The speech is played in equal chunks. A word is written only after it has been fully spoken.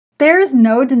There's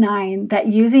no denying that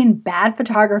using bad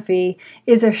photography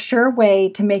is a sure way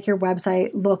to make your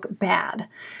website look bad.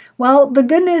 Well, the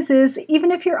good news is even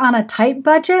if you're on a tight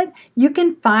budget, you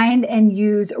can find and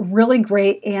use really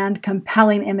great and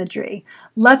compelling imagery.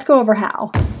 Let's go over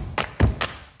how.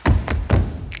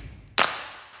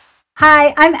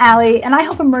 Hi, I'm Alli, and I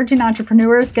help emerging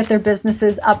entrepreneurs get their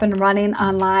businesses up and running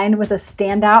online with a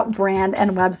standout brand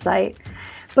and website.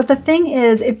 But the thing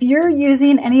is, if you're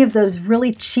using any of those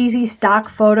really cheesy stock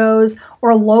photos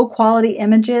or low quality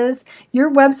images,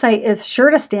 your website is sure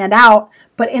to stand out,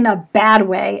 but in a bad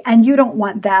way, and you don't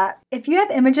want that. If you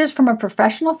have images from a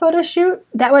professional photo shoot,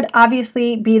 that would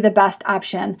obviously be the best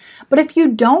option. But if you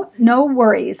don't, no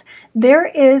worries. There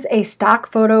is a stock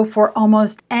photo for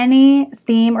almost any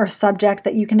theme or subject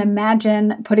that you can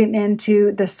imagine putting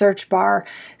into the search bar.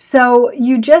 So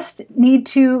you just need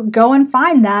to go and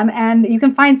find them, and you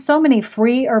can find so many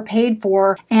free or paid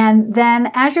for. And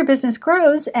then as your business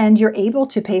grows and you're able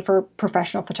to pay for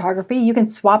professional photography, you can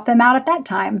swap them out at that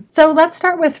time. So let's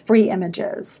start with free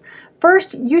images.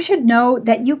 First, you should know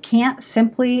that you can't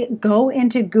simply go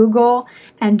into Google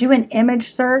and do an image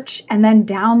search and then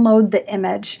download the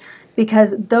image,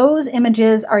 because those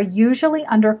images are usually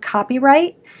under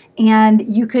copyright and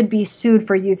you could be sued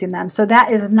for using them. So that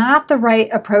is not the right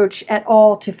approach at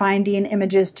all to finding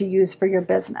images to use for your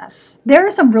business. There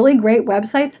are some really great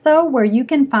websites though where you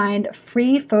can find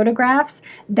free photographs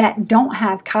that don't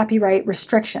have copyright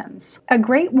restrictions. A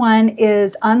great one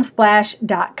is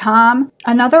unsplash.com.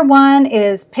 Another one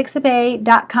is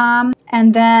pixabay.com.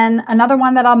 And then another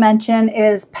one that I'll mention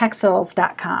is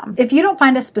pexels.com. If you don't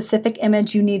find a specific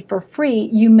image you need for free,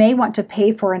 you may want to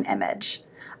pay for an image.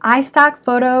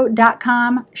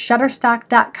 iStockphoto.com,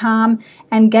 Shutterstock.com,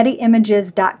 and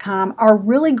GettyImages.com are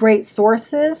really great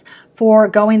sources for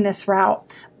going this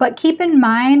route. But keep in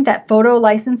mind that photo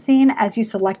licensing as you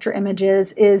select your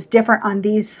images is different on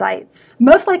these sites.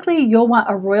 Most likely you'll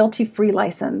want a royalty-free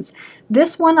license.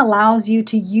 This one allows you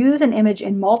to use an image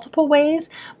in multiple ways,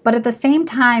 but at the same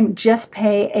time just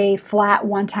pay a flat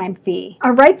one-time fee.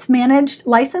 A rights-managed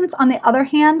license, on the other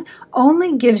hand,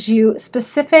 only gives you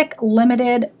specific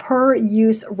limited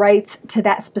per-use rights to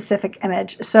that specific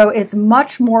image, so it's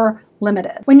much more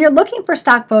limited. When you're looking for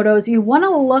stock photos, you want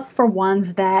to look for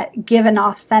ones that give an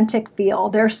authentic feel.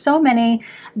 There are so many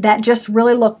that just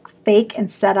really look fake and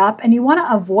set up, and you want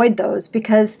to avoid those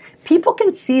because people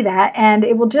can see that and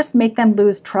it will just make them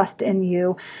lose trust in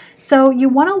you. So you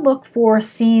want to look for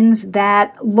scenes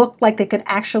that look like they could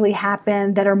actually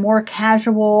happen, that are more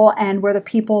casual and where the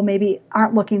people maybe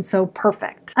aren't looking so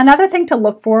perfect. Another thing to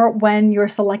look for when you're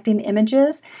selecting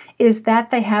images is that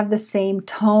they have the same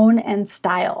tone and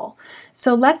style.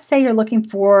 So let's say you're looking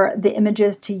for the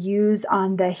images to use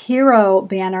on the hero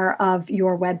banner of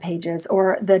your web pages,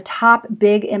 or the top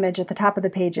big image at the top of the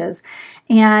pages,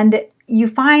 and you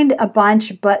find a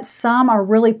bunch, but some are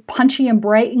really punchy and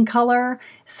bright in color,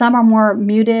 some are more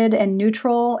muted and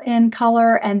neutral in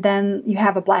color, and then you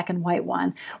have a black and white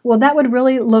one. Well, that would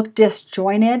really look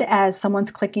disjointed as someone's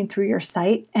clicking through your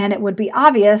site, and it would be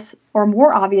obvious, or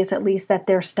more obvious at least, that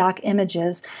they're stock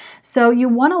images. So you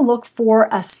want to look for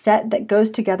a set that goes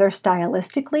together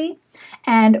stylistically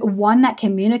and one that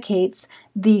communicates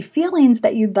the feelings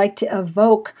that you'd like to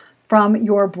evoke from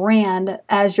your brand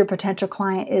as your potential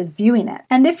client is viewing it.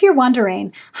 And if you're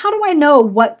wondering, how do I know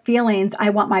what feelings I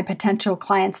want my potential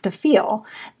clients to feel?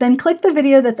 Then click the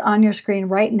video that's on your screen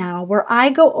right now where I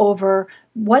go over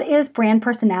what is brand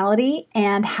personality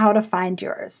and how to find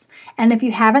yours. And if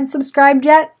you haven't subscribed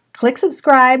yet, click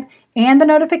subscribe and the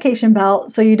notification bell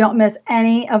so you don't miss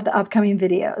any of the upcoming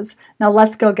videos. Now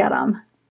let's go get them.